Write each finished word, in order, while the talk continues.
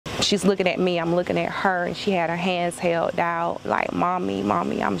She's looking at me, I'm looking at her, and she had her hands held out like, "Mommy,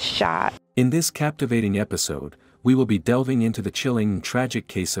 mommy, I'm shot." In this captivating episode, we will be delving into the chilling and tragic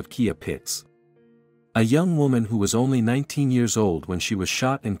case of Khia Pitts, a young woman who was only 19 years old when she was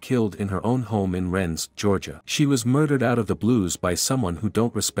shot and killed in her own home in Rennes, Georgia. She was murdered out of the blues by someone who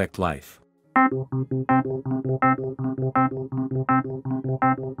don't respect life.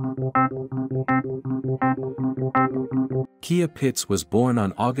 Khia Pitts was born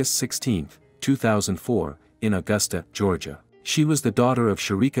on August 16, 2004, in Augusta, Georgia. She was the daughter of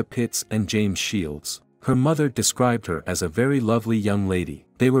Sharika Pitts and James Shields. Her mother described her as a very lovely young lady.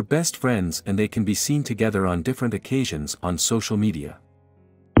 They were best friends and they can be seen together on different occasions on social media.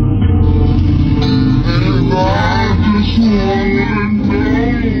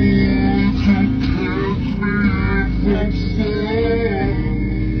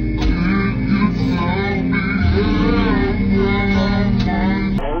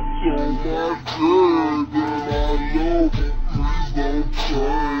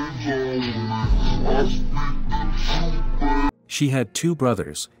 She had two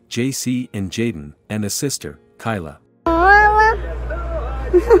brothers, JC and Jaden, and a sister, Khia.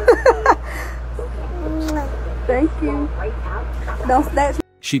 Thank you.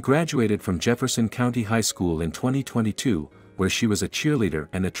 She graduated from Jefferson County High School in 2022, where she was a cheerleader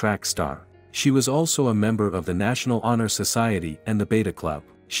and a track star. She was also a member of the National Honor Society and the Beta Club.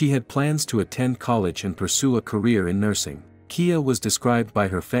 She had plans to attend college and pursue a career in nursing. Khia was described by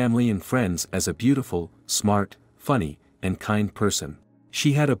her family and friends as a beautiful, smart, funny, and kind person.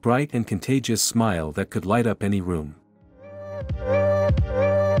 She had a bright and contagious smile that could light up any room.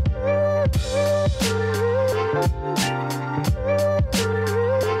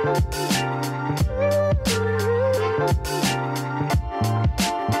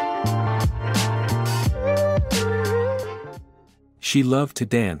 She loved to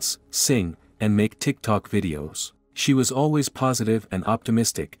dance, sing, and make TikTok videos. She was always positive and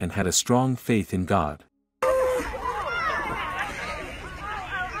optimistic and had a strong faith in God.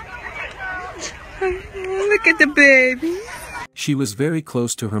 Look at the baby. She was very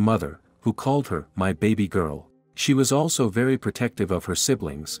close to her mother, who called her my baby girl. She was also very protective of her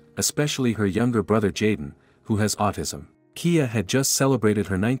siblings, especially her younger brother Jaden, who has autism. Khia had just celebrated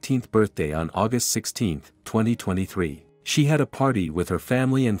her 19th birthday on August 16, 2023. She had a party with her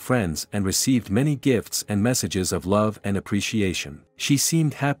family and friends and received many gifts and messages of love and appreciation. She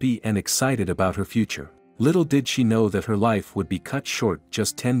seemed happy and excited about her future. Little did she know that her life would be cut short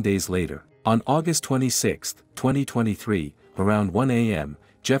just 10 days later. On August 26, 2023, around 1 a.m.,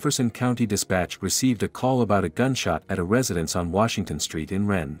 Jefferson County Dispatch received a call about a gunshot at a residence on Washington Street in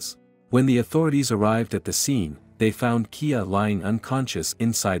Rennes. When the authorities arrived at the scene, they found Khia lying unconscious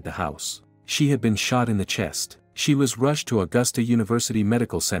inside the house. She had been shot in the chest. She was rushed to Augusta University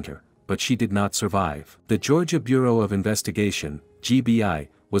Medical Center, but she did not survive. The Georgia Bureau of Investigation, GBI,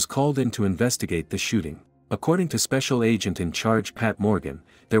 was called in to investigate the shooting. According to Special Agent in Charge Pat Morgan,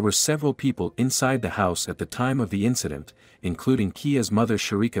 there were several people inside the house at the time of the incident, including Khia's mother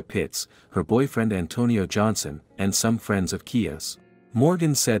Sharika Pitts, her boyfriend Antonio Johnson, and some friends of Khia's.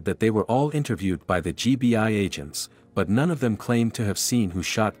 Morgan said that they were all interviewed by the GBI agents, but none of them claimed to have seen who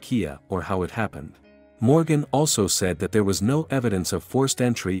shot Khia or how it happened. Morgan also said that there was no evidence of forced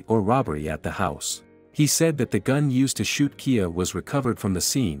entry or robbery at the house. He said that the gun used to shoot Khia was recovered from the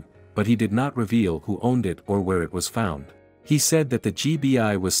scene, but he did not reveal who owned it or where it was found. He said that the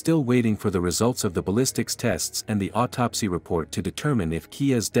GBI was still waiting for the results of the ballistics tests and the autopsy report to determine if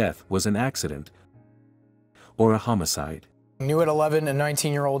Khia's death was an accident or a homicide. New at 11, a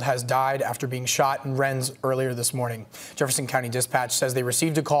 19-year-old has died after being shot in Rennes earlier this morning. Jefferson County Dispatch says they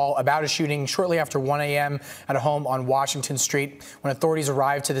received a call about a shooting shortly after 1 a.m. at a home on Washington Street. When authorities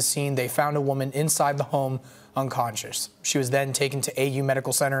arrived to the scene, they found a woman inside the home unconscious. She was then taken to AU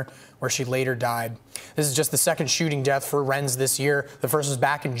Medical Center, where she later died. This is just the second shooting death for Rennes this year. The first was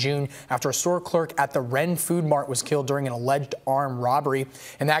back in June after a store clerk at the Rennes Food Mart was killed during an alleged armed robbery.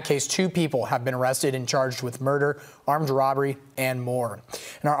 In that case, 2 people have been arrested and charged with murder, armed robbery, and more.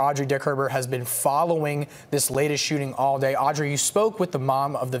 And our Audrey Dickherber has been following this latest shooting all day. Audrey, you spoke with the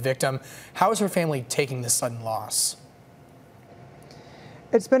mom of the victim. How is her family taking this sudden loss?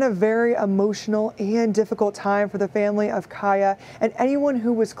 It's been a very emotional and difficult time for the family of Khia and anyone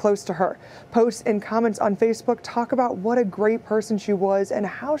who was close to her. Posts and comments on Facebook talk about what a great person she was and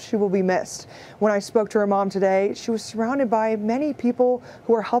how she will be missed. When I spoke to her mom today, she was surrounded by many people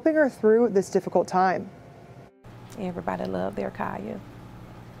who are helping her through this difficult time. Everybody loved their Khia.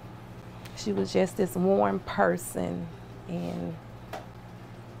 She was just this warm person, and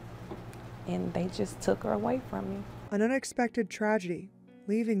they just took her away from me. An unexpected tragedy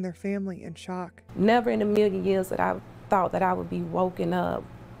leaving their family in shock. Never in a million years that I thought that I would be woken up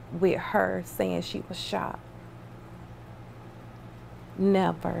with her saying she was shot.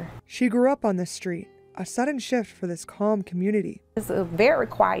 Never. She grew up on this street, a sudden shift for this calm community. It's a very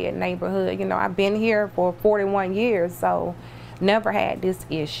quiet neighborhood. You know, I've been here for 41 years, so never had this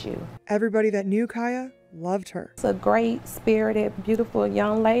issue. Everybody that knew Khia loved her. It's a great, spirited, beautiful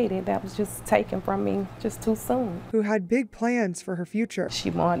young lady that was just taken from me just too soon. Who had big plans for her future. She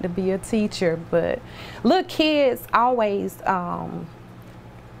wanted to be a teacher, but little kids always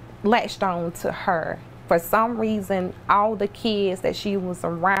latched on to her. For some reason, all the kids that she was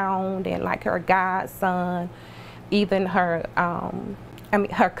around, and like her godson, even her,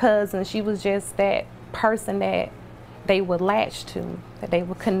 her cousin, she was just that person that they would latch to, that they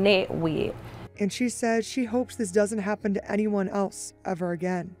would connect with. And she said she hopes this doesn't happen to anyone else ever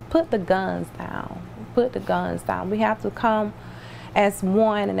again. Put the guns down. Put the guns down. We have to come as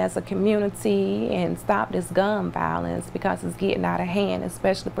one and as a community and stop this gun violence because it's getting out of hand,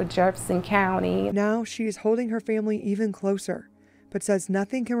 especially for Jefferson County. Now she is holding her family even closer, but says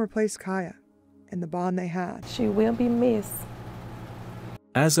nothing can replace Khia and the bond they had. She will be missed.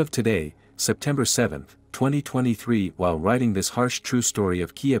 As of today, September 7th, 2023, while writing this harsh true story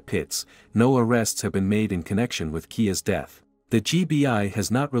of Khia Pitts, no arrests have been made in connection with Khia's death. The GBI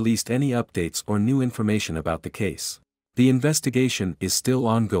has not released any updates or new information about the case. The investigation is still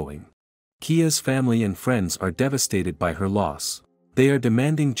ongoing. Khia's family and friends are devastated by her loss. They are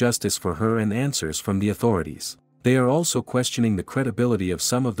demanding justice for her and answers from the authorities. They are also questioning the credibility of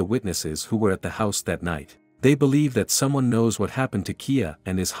some of the witnesses who were at the house that night. They believe that someone knows what happened to Khia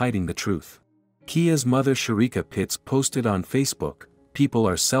and is hiding the truth. Khia's mother Sharika Pitts posted on Facebook, "People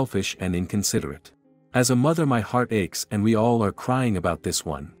are selfish and inconsiderate. As a mother my heart aches and we all are crying about this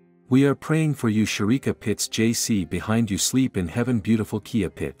one. We are praying for you Sharika Pitts JC behind you sleep in heaven beautiful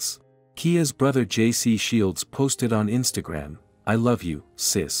Khia Pitts." Khia's brother JC Shields posted on Instagram, "I love you,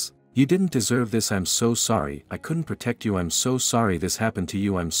 sis. You didn't deserve this. I'm so sorry. I couldn't protect you. I'm so sorry this happened to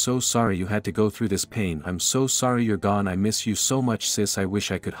you. I'm so sorry you had to go through this pain. I'm so sorry you're gone. I miss you so much sis. I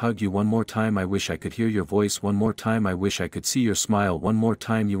wish I could hug you one more time. I wish I could hear your voice one more time. I wish I could see your smile one more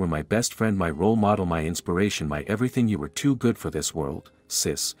time. You were my best friend, my role model, my inspiration, my everything. You were too good for this world,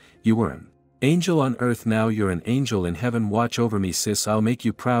 sis. You were an angel on earth. Now you're an angel in heaven. Watch over me sis. I'll make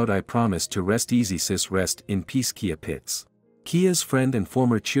you proud. I promise to rest easy sis. Rest in peace Khia Pitts." Khia's friend and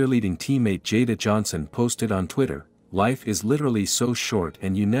former cheerleading teammate Jada Johnson posted on Twitter, "Life is literally so short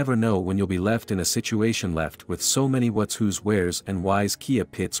and you never know when you'll be left in a situation left with so many what's who's where's and why's. Khia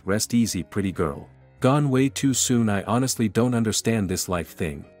Pitts rest easy pretty girl. Gone way too soon. I honestly don't understand this life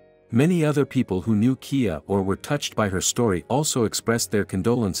thing." Many other people who knew Khia or were touched by her story also expressed their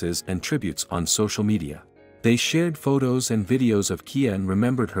condolences and tributes on social media. They shared photos and videos of Khia and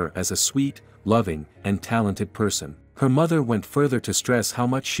remembered her as a sweet, loving, and talented person. Her mother went further to stress how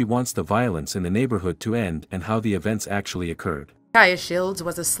much she wants the violence in the neighborhood to end and how the events actually occurred. Khia Shields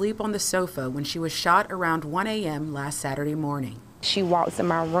was asleep on the sofa when she was shot around 1 a.m. last Saturday morning. She walks in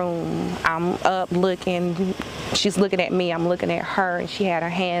my room, I'm up looking, she's looking at me, I'm looking at her, and she had her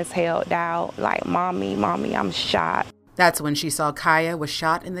hands held out like, "Mommy, mommy, I'm shot." That's when she saw Khia was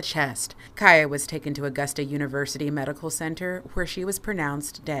shot in the chest. Khia was taken to Augusta University Medical Center where she was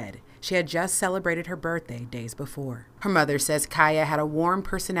pronounced dead. She had just celebrated her birthday days before. Her mother says Khia had a warm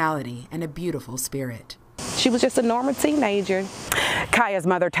personality and a beautiful spirit. She was just a normal teenager. Khia's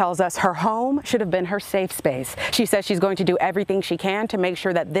mother tells us her home should have been her safe space. She says she's going to do everything she can to make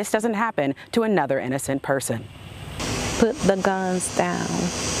sure that this doesn't happen to another innocent person. Put the guns down.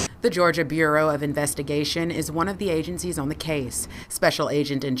 The Georgia Bureau of Investigation is one of the agencies on the case. Special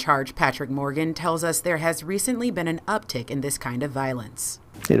Agent in Charge Patrick Morgan tells us there has recently been an uptick in this kind of violence.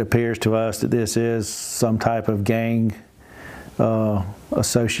 It appears to us that this is some type of gang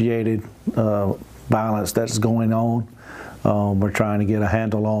associated violence that's going on. We're trying to get a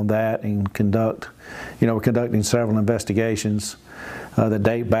handle on that and we're conducting several investigations that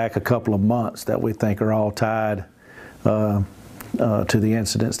date back a couple of months that we think are all tied to the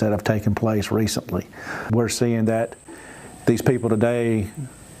incidents that have taken place recently. We're seeing that these people today,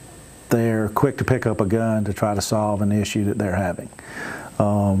 they're quick to pick up a gun to try to solve an issue that they're having.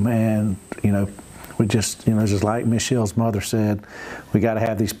 We just like Ms. Shields' mother said, we got to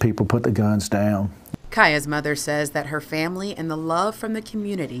have these people put the guns down. Khia's mother says that her family and the love from the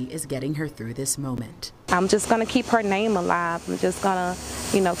community is getting her through this moment. I'm just going to keep her name alive. I'm just going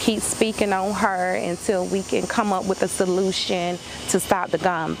to, keep speaking on her until we can come up with a solution to stop the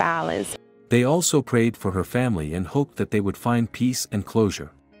gun violence. They also prayed for her family and hoped that they would find peace and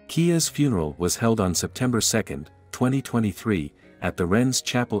closure. Khia's funeral was held on September 2nd, 2023, at the Wren's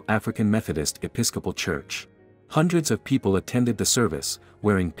Chapel African Methodist Episcopal Church. Hundreds of people attended the service,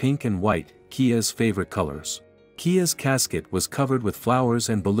 wearing pink and white, Khia's favorite colors. Khia's casket was covered with flowers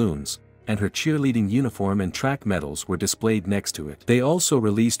and balloons, and her cheerleading uniform and track medals were displayed next to it. They also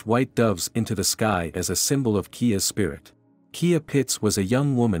released white doves into the sky as a symbol of Khia's spirit. Khia Pitts was a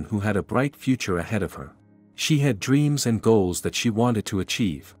young woman who had a bright future ahead of her. She had dreams and goals that she wanted to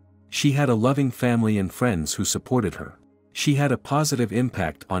achieve. She had a loving family and friends who supported her. She had a positive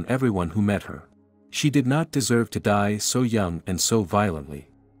impact on everyone who met her. She did not deserve to die so young and so violently.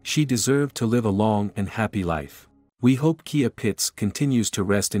 She deserved to live a long and happy life. We hope Khia Pitts continues to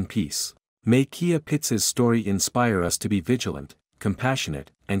rest in peace. May Khia Pitts' story inspire us to be vigilant,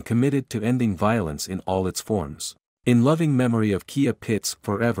 compassionate, and committed to ending violence in all its forms. In loving memory of Khia Pitts,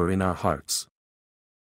 forever in our hearts.